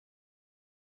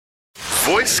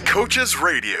Voice Coaches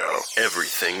Radio.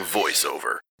 Everything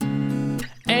voiceover.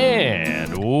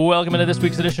 And welcome into this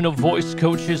week's edition of Voice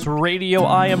Coaches Radio.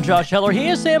 I am Josh Heller. He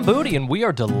is Sam Booty, and we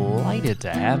are delighted to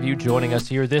have you joining us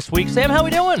here this week. Sam, how we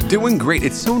doing? Doing great.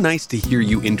 It's so nice to hear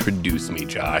you introduce me,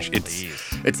 Josh.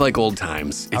 It's like old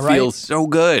times. It feels so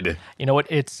good. You know what?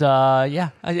 It's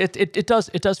it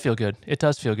does feel good. It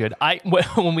does feel good.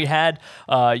 When we had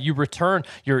you return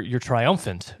your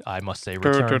triumphant, I must say,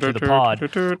 return to the pod.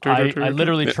 I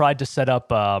literally tried to set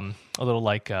up a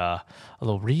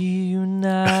little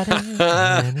reunited.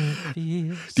 Do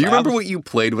you remember what you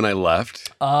played when I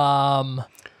left?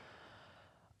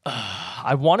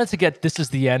 I wanted to get "This Is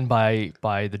the End" by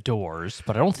the Doors,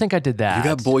 but I don't think I did that. You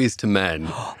got Boys to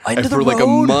Men. And for like a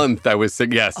month I was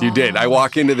sick. Yes, you did. I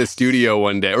walk into the studio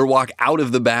one day, or walk out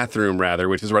of the bathroom rather,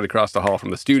 which is right across the hall from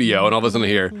the studio, and all of a sudden I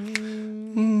hear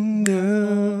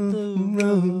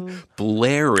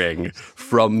blaring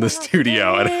from the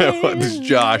studio, and it was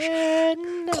Josh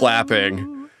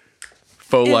clapping,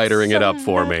 faux lightering it up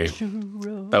for me.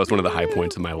 That was one of the high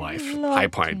points of my life. High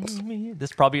points.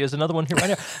 This probably is another one here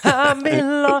right now. I'm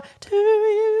in love to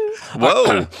you.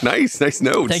 Whoa, nice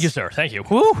notes. Thank you, sir. Thank you.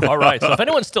 Woo. All right. So if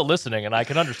anyone's still listening, and I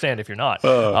can understand if you're not,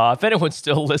 if anyone's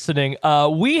still listening,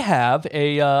 we have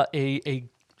a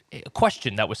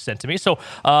question that was sent to me. So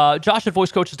Josh at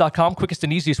voicecoaches.com, quickest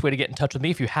and easiest way to get in touch with me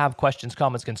if you have questions,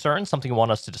 comments, concerns, something you want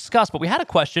us to discuss. But we had a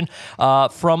question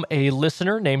from a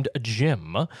listener named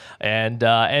Jim. And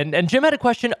Jim had a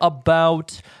question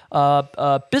about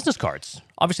business cards.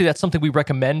 Obviously, that's something we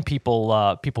recommend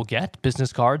people get,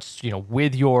 business cards,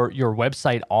 with your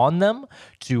website on them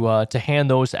to hand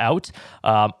those out.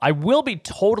 I will be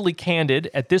totally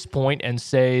candid at this point and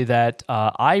say that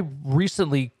I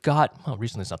recently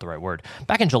recently is not the right word.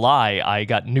 Back in July, I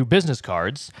got new business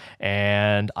cards,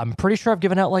 and I'm pretty sure I've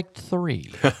given out like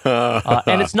 3.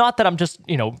 And it's not that I'm just,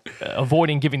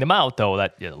 avoiding giving them out, though,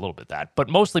 a little bit that, but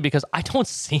mostly because I don't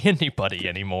see anybody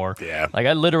anymore. Yeah. Like,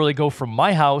 I literally go from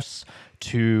my house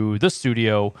to the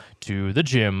studio, to the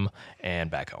gym,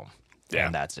 and back home. Yeah.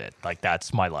 And that's it. Like,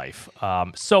 that's my life.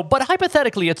 But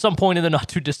hypothetically, at some point in the not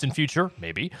too distant future,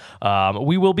 maybe,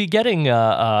 we will be getting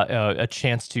a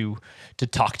chance to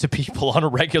talk to people on a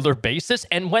regular basis.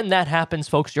 And when that happens,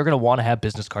 folks, you're going to want to have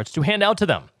business cards to hand out to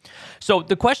them. So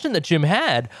the question that Jim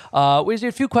had was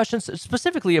a few questions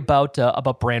specifically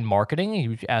about brand marketing.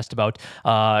 He asked about,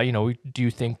 do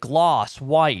you think gloss,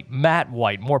 white, matte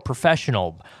white, more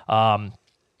professional?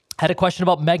 Had a question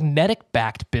about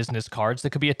magnetic-backed business cards that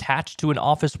could be attached to an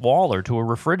office wall or to a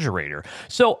refrigerator.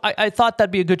 So I thought that'd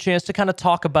be a good chance to kind of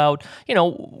talk about,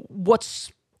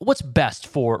 what's best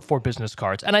for business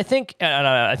cards. And I think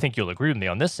you'll agree with me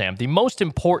on this, Sam. The most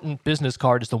important business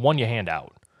card is the one you hand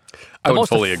out. I would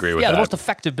fully agree with that. Yeah, the most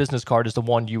effective business card is the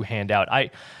one you hand out.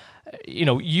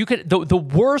 You could the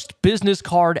worst business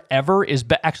card ever is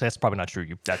actually that's probably not true.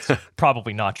 That's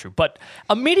probably not true. But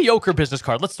a mediocre business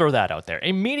card, let's throw that out there.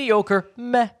 A mediocre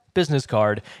business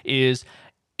card is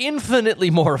infinitely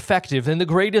more effective than the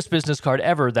greatest business card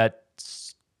ever that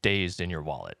stays in your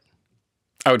wallet.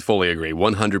 I would fully agree,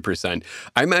 100%.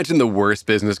 I imagine the worst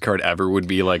business card ever would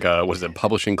be like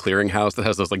publishing clearinghouse that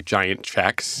has those like giant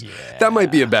checks. Yeah. That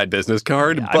might be a bad business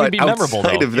card, but it'd be memorable,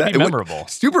 outside though. of that, It'd be memorable.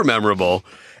 Super memorable.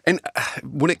 And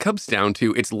when it comes down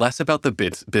to, it's less about the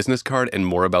business card and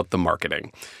more about the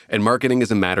marketing. And marketing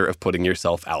is a matter of putting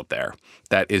yourself out there.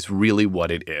 That is really what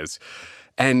it is.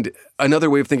 And another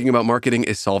way of thinking about marketing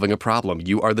is solving a problem.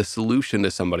 You are the solution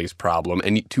to somebody's problem.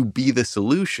 And to be the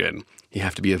solution, you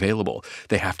have to be available.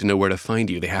 They have to know where to find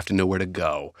you. They have to know where to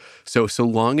go. So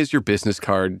long as your business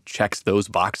card checks those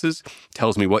boxes,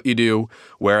 tells me what you do,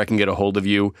 where I can get a hold of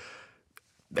you,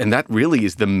 and that really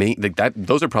is the main.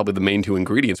 Those are probably the main 2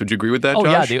 ingredients. Would you agree with that,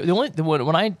 Josh? Yeah.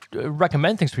 When I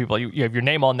recommend things to people, you have your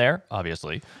name on there,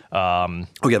 obviously.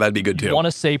 That'd be good too. You want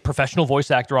to say professional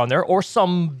voice actor on there, or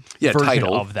some version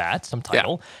title of that, some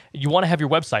title. Yeah. You want to have your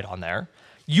website on there.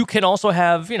 You can also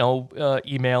have,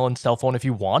 email and cell phone if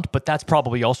you want, but that's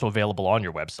probably also available on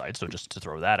your website. So just to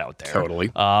throw that out there.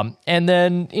 Totally. And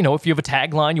then, if you have a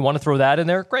tagline, you want to throw that in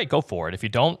there, great, go for it. If you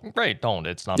don't, great, don't.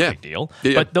 It's not a big deal.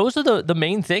 Yeah. But those are the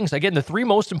main things. Again, the 3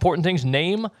 most important things: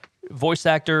 name, voice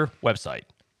actor, website.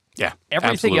 Yeah,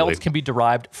 everything else can be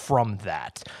derived from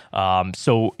that.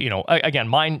 Again,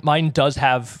 mine does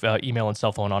have email and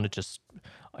cell phone on it. Just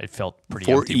it felt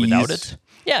pretty empty without it.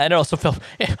 Yeah, and it also felt.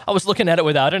 I was looking at it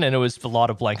without it, and it was a lot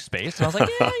of blank space. And I was like,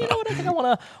 you know what? I think I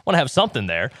want to have something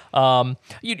there.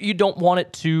 You don't want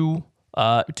it too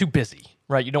busy,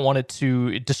 right? You don't want it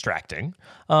too distracting.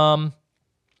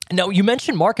 Now, you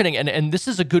mentioned marketing, and this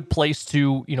is a good place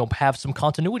to, have some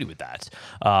continuity with that.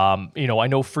 I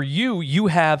know for you, you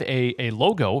have a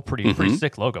logo, pretty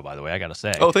sick logo, by the way, I got to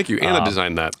say. Oh, thank you. Anna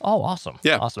designed that. Oh, awesome.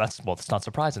 Yeah. Awesome. It's not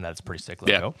surprising that it's a pretty sick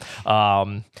Yeah.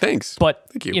 logo. Thanks. But,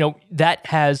 Thank you. that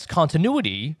has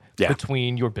continuity Yeah.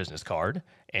 between your business card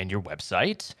and your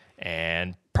website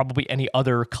and probably any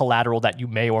other collateral that you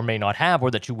may or may not have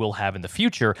or that you will have in the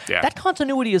future. Yeah. That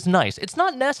continuity is nice. It's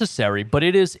not necessary, but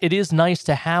it is nice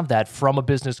to have that from a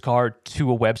business card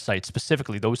to a website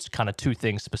specifically, those kind of two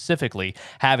things specifically,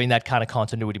 having that kind of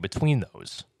continuity between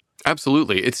those.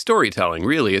 Absolutely. It's storytelling,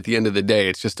 really. At the end of the day,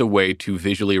 it's just a way to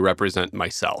visually represent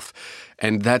myself.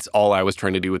 And that's all I was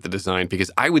trying to do with the design,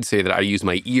 because I would say that I use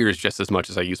my ears just as much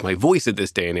as I use my voice at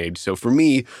this day and age. So for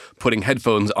me, putting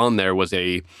headphones on there was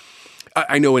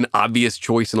I know an obvious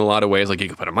choice in a lot of ways. Like you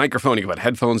could put a microphone, you could put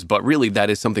headphones, but really that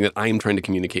is something that I am trying to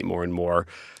communicate more and more.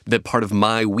 That part of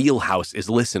my wheelhouse is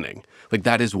listening. Like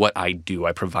that is what I do.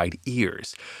 I provide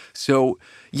ears. So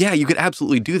yeah, you could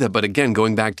absolutely do that. But again,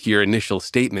 going back to your initial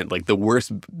statement, like the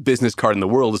worst business card in the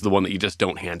world is the one that you just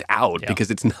don't hand out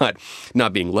because it's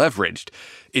not being leveraged.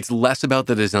 It's less about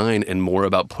the design and more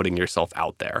about putting yourself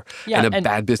out there. Yeah, and a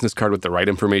bad business card with the right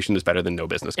information is better than no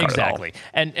business card exactly.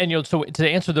 at all. And so to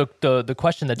answer the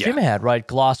question that Jim had, right,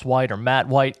 gloss white or matte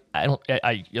white,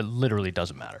 it literally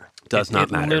doesn't matter. Does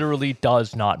not matter. It literally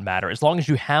does not matter. As long as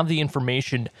you have the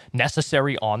information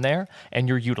necessary on there and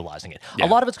you're utilizing it. Yeah. A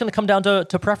lot of it's going to come down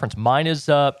to preference. Mine is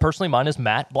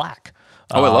matte black.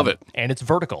 Oh, I love it. And it's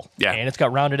vertical. Yeah. And it's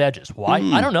got rounded edges. Why?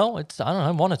 I don't know.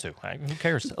 I wanted to. Who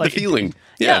cares? The feeling.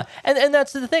 Yeah. And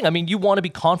that's the thing. I mean, you want to be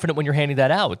confident when you're handing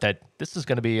that out that this is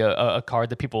going to be a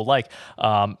card that people like,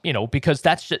 because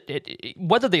that's just,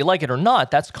 whether they like it or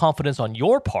not, that's confidence on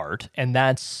your part. And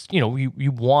that's,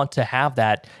 you want to have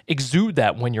that, exude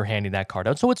that when you're handing that card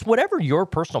out. So it's whatever your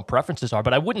personal preferences are.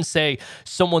 But I wouldn't say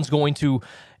someone's going to,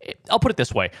 I'll put it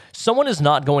this way. Someone is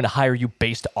not going to hire you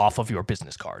based off of your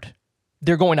business card.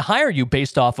 They're going to hire you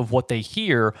based off of what they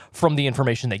hear from the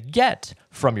information they get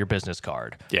from your business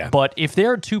card. Yeah. But if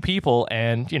there are two people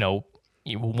and,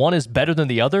 one is better than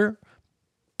the other,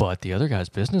 but the other guy's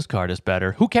business card is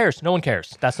better, who cares? No one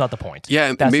cares. That's not the point.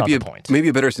 Yeah, that's maybe not the point. Maybe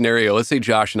a better scenario. Let's say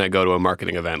Josh and I go to a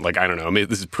marketing event. Like, I don't know, maybe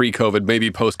this is pre-COVID,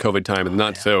 maybe post-COVID time, in the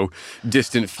not so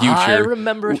distant future. I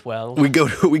remember it well. We go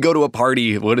to a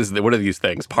party. What are these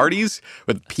things? Parties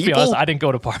with people? To be honest, I didn't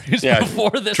go to parties before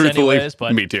this truthfully, anyways,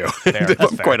 but me too. Fair, I'm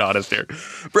that's fair. quite honest here.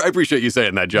 I appreciate you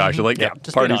saying that, Josh. Like,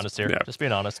 just parties, being honest here. yeah. Just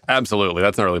being honest. Absolutely.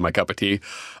 That's not really my cup of tea.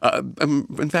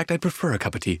 In fact, I prefer a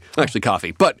cup of tea. Actually,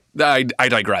 coffee. But I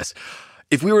digress.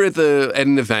 If we were at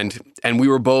an event and we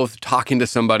were both talking to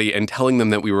somebody and telling them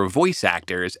that we were voice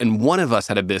actors and one of us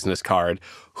had a business card,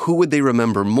 who would they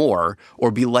remember more or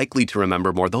be likely to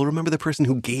remember more? They'll remember the person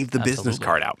who gave the business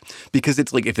card out. Because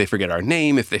it's like if they forget our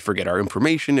name, if they forget our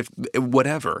information, if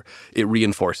whatever, it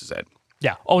reinforces it.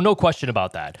 Yeah. Oh, no question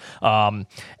about that.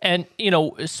 And,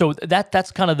 so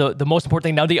that's kind of the most important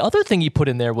thing. Now, the other thing you put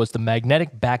in there was the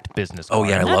magnetic backed business card. Oh,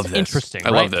 yeah, and I love this. Interesting.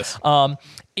 I right? love this.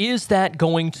 Is that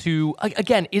going to,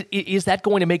 again, is that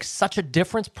going to make such a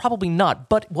difference? Probably not.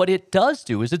 But what it does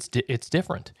do is it's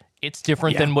different. It's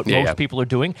different than what most people are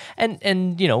doing.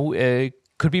 And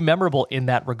could be memorable in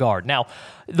that regard. Now,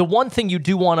 the one thing you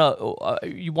do want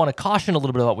to caution a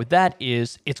little bit about with that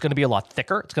is it's going to be a lot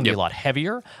thicker. It's going to be a lot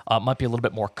heavier. Might be a little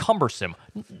bit more cumbersome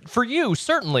for you,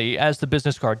 certainly as the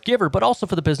business card giver, but also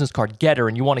for the business card getter.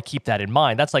 And you want to keep that in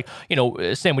mind. That's like,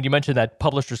 Sam, when you mentioned that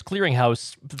Publishers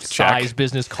Clearinghouse size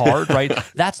business card, right?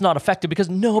 That's not effective because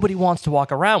nobody wants to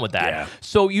walk around with that. Yeah.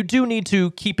 So you do need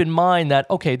to keep in mind that,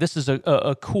 okay, this is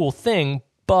a cool thing,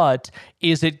 but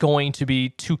is it going to be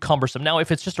too cumbersome? Now,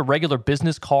 if it's just a regular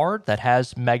business card that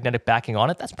has magnetic backing on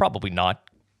it, that's probably not,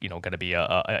 going to be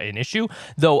an issue.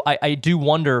 Though I do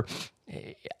wonder,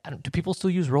 do people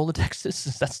still use Rolodexes?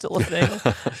 Is that still a thing?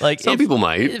 Like Some people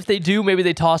might. If they do, maybe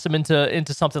they toss them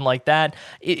into something like that.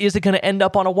 Is it going to end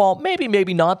up on a wall? Maybe,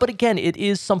 maybe not. But again, it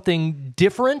is something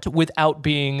different without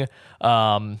being,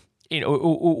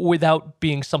 without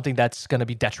being something that's going to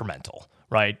be detrimental.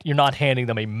 Right, you're not handing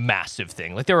them a massive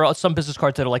thing. Like there are some business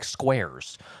cards that are like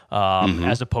squares,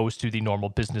 as opposed to the normal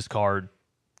business card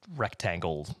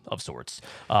rectangle of sorts,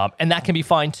 and that can be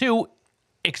fine too.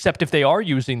 Except if they are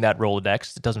using that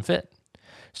Rolodex, it doesn't fit.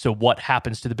 So what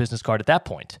happens to the business card at that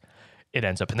point? It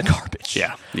ends up in the garbage.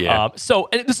 Yeah. So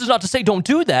and this is not to say don't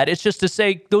do that. It's just to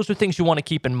say those are things you want to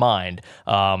keep in mind.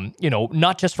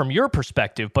 Not just from your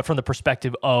perspective, but from the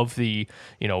perspective of the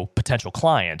potential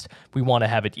client. We want to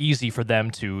have it easy for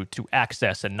them to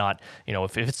access and not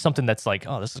if it's something that's like,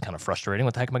 oh, this is kind of frustrating.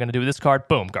 What the heck am I going to do with this card?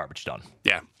 Boom, garbage done.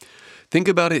 Yeah. Think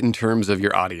about it in terms of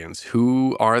your audience.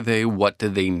 Who are they? What do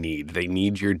they need? They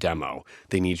need your demo.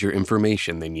 They need your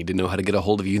information. They need to know how to get a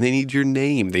hold of you. They need your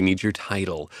name. They need your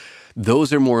title.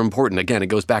 Those are more important. Again, it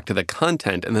goes back to the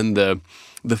content, and then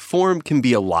the form can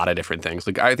be a lot of different things.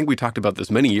 Like, I think we talked about this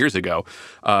many years ago.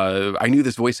 I knew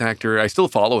this voice actor. I still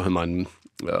follow him on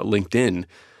LinkedIn.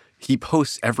 He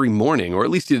posts every morning, or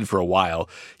at least he did for a while.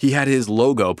 He had his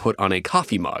logo put on a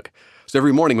coffee mug. So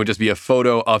every morning would just be a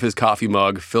photo of his coffee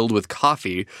mug filled with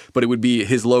coffee, but it would be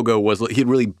his logo he had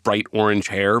really bright orange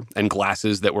hair and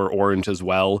glasses that were orange as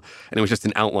well. And it was just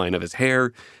an outline of his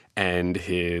hair and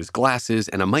his glasses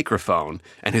and a microphone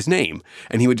and his name.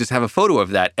 And he would just have a photo of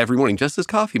that every morning, just his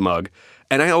coffee mug.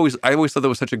 And I always thought that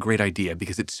was such a great idea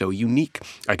because it's so unique.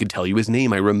 I could tell you his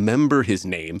name. I remember his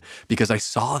name because I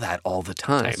saw that all the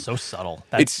time. That's so subtle.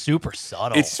 It's super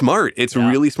subtle. It's smart. It's a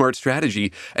really smart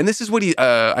strategy. And this is what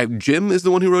Jim is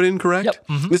the one who wrote in, correct? Yep.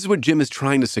 Mm-hmm. This is what Jim is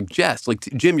trying to suggest. Like,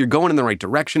 Jim, you're going in the right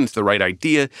direction. It's the right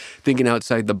idea. Thinking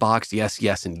outside the box. Yes,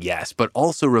 yes, and yes. But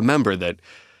also remember that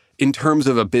in terms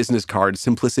of a business card,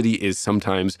 simplicity is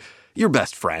sometimes your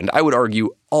best friend. I would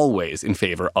argue always in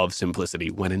favor of simplicity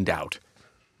when in doubt.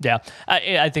 Yeah,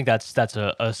 I think that's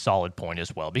a solid point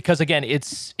as well, because again,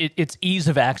 it's ease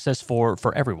of access for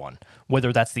everyone,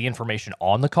 whether that's the information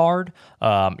on the card,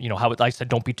 how I said,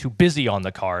 don't be too busy on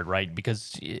the card, right?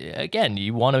 Because again,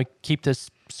 you want to keep this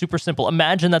super simple.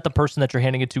 Imagine that the person that you're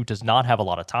handing it to does not have a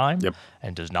lot of time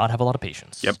and does not have a lot of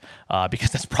patience. Because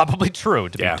that's probably true,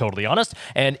 to be totally honest.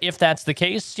 And if that's the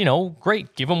case,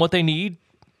 great, give them what they need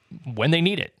when they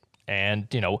need it. And,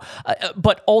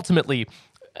 but ultimately,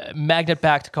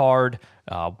 magnet-backed card,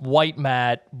 white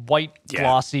matte, white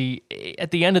glossy.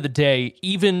 At the end of the day,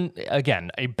 even,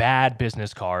 again, a bad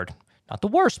business card, not the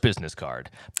worst business card,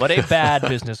 but a bad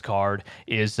business card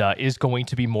is going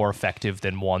to be more effective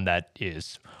than one that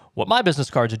is what my business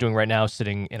cards are doing right now,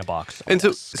 sitting in a box. And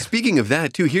so, speaking of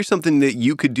that, too, here's something that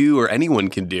you could do, or anyone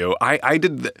can do. I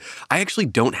actually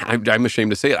don't have, I'm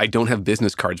ashamed to say it, I don't have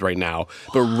business cards right now.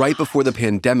 But right before the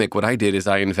pandemic, what I did is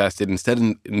I invested, instead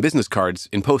in business cards,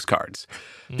 in postcards.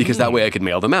 Because that way I could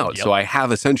mail them out. So I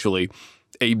have essentially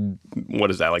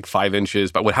like 5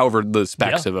 inches, but however the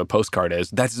specs of a postcard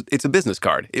is, it's a business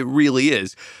card. It really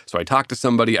is. So I talked to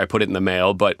somebody, I put it in the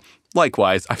mail, but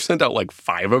likewise, I've sent out like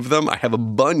 5 of them. I have a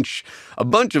bunch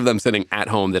of them sitting at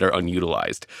home that are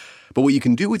unutilized. But what you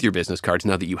can do with your business cards,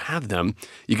 now that you have them,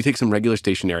 you can take some regular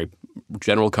stationery,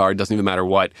 general card, doesn't even matter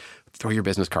what, throw your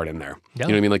business card in there. You know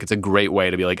what I mean? Like, it's a great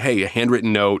way to be like, hey, a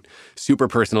handwritten note, super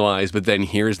personalized, but then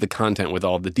here's the content with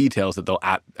all the details that they'll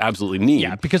absolutely need.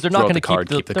 Yeah, because they're not going to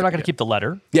keep the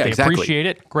letter. Yeah, they exactly. appreciate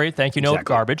it. Great, thank you note,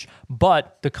 garbage.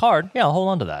 But the card, I'll hold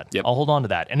on to that. I'll hold on to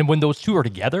that. And when those two are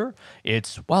together,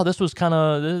 it's, wow, this was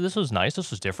nice. This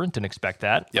was different. Didn't expect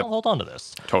that. I'll hold on to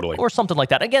this. Totally. Or something like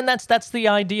that. Again, that's the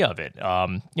idea of it.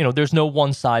 There's no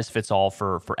one size fits all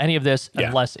for any of this,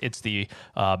 unless it's the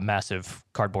massive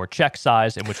cardboard check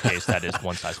size, in which case that is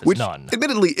one size fits none.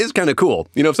 Admittedly is kind of cool.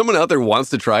 If someone out there wants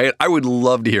to try it, I would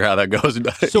love to hear how that goes.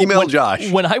 So email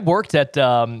Josh. When I worked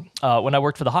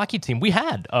for the hockey team, we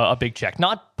had a big check,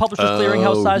 not Publishers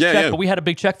Clearinghouse size check, but we had a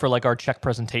big check for like our check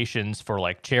presentations for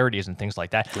like charities and things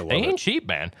like that. They ain't cheap,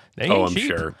 man. They ain't cheap.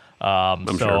 Sure.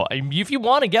 I'm sure. If you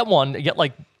want to get one, get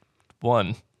like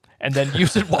one. And then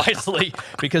use it wisely,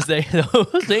 because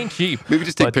those ain't cheap. Maybe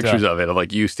just take pictures of it, of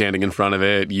like you standing in front of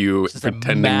it, you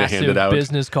pretending to hand it out.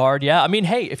 Business card, yeah. I mean,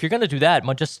 hey, if you're going to do that,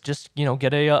 just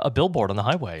get a billboard on the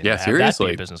highway. Yeah, seriously. That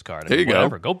be a business card. There you go.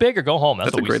 Go big or go home.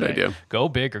 That's what we say. That's a great idea. Go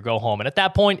big or go home. And at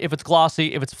that point, if it's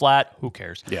glossy, if it's flat, who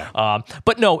cares? Yeah.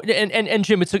 But no, and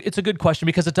Jim, it's a good question,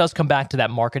 because it does come back to that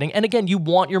marketing. And again, you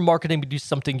want your marketing to be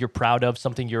something you're proud of,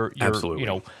 something you're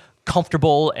absolutely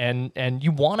comfortable and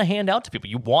you want to hand out to people.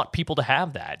 You want people to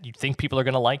have that. You think people are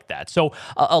going to like that. So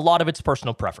a lot of it's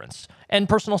personal preference and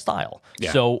personal style.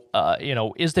 Yeah. So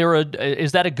is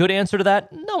that a good answer to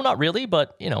that? No, not really,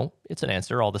 but it's an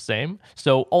answer all the same.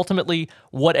 So ultimately,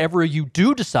 whatever you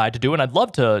do decide to do, and I'd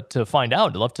love to find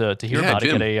out. I'd love to hear about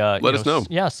Jim, it. let us know.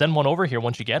 Yeah, send one over here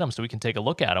once you get them, so we can take a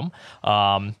look at them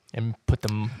and put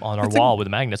them on our wall with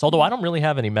magnets. Although I don't really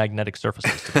have any magnetic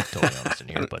surfaces, to be totally honest in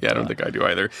here. But I don't think I do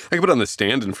either. I could put it on the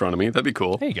stand in front of me. That'd be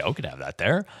cool. There you go. Could have that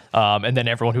there. And then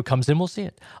everyone who comes in will see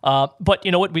it. But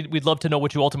you know what? We'd love to know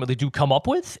what you ultimately do come up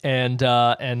with, and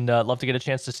love to get a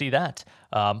chance to see that.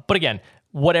 But again,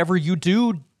 whatever you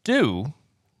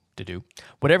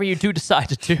whatever you do decide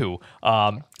to do,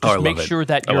 just make sure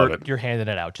that you're handing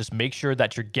it out. Just make sure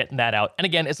that you're getting that out. And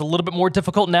again, it's a little bit more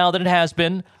difficult now than it has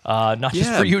been, not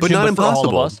just for you, Jim, but for all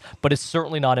of us. But it's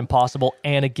certainly not impossible.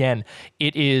 And again,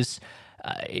 it is.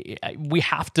 We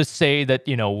have to say that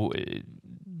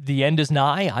the end is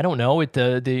nigh. I don't know.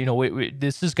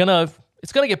 This is gonna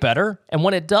get better, and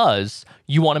when it does,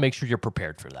 you want to make sure you're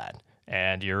prepared for that.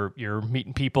 And you're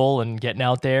meeting people and getting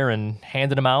out there and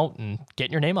handing them out and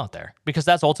getting your name out there, because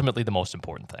that's ultimately the most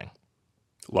important thing.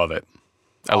 Love it.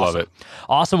 I love it.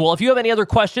 Awesome. Well, if you have any other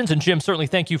questions, and Jim, certainly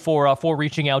thank you for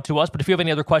reaching out to us. But if you have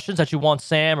any other questions that you want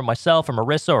Sam or myself or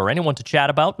Marissa or anyone to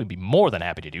chat about, we'd be more than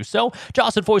happy to do so.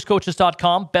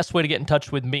 Josh@voicecoaches.com. Best way to get in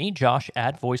touch with me,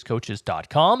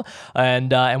 Josh@voicecoaches.com.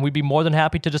 And we'd be more than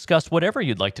happy to discuss whatever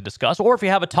you'd like to discuss. Or if you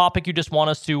have a topic you just want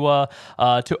us to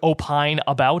opine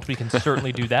about, we can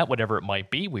certainly do that, whatever it might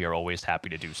be. We are always happy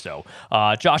to do so.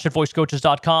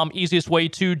 Josh@voicecoaches.com. Easiest way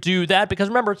to do that, because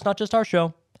remember, it's not just our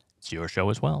show. It's your show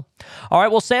as well. All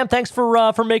right. Well, Sam, thanks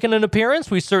for making an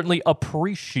appearance. We certainly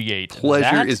appreciate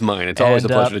Pleasure that. is mine. It's always a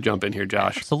pleasure to jump in here,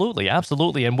 Josh. Absolutely.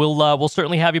 And we'll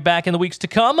certainly have you back in the weeks to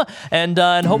come. And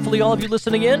hopefully all of you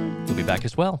listening in will be back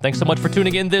as well. Thanks so much for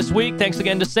tuning in this week. Thanks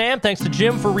again to Sam. Thanks to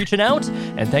Jim for reaching out.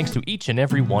 And thanks to each and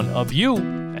every one of you.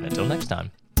 And until next time,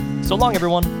 so long,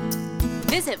 everyone.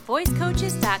 Visit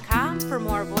voicecoaches.com for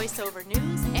more voiceover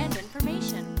news and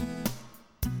information.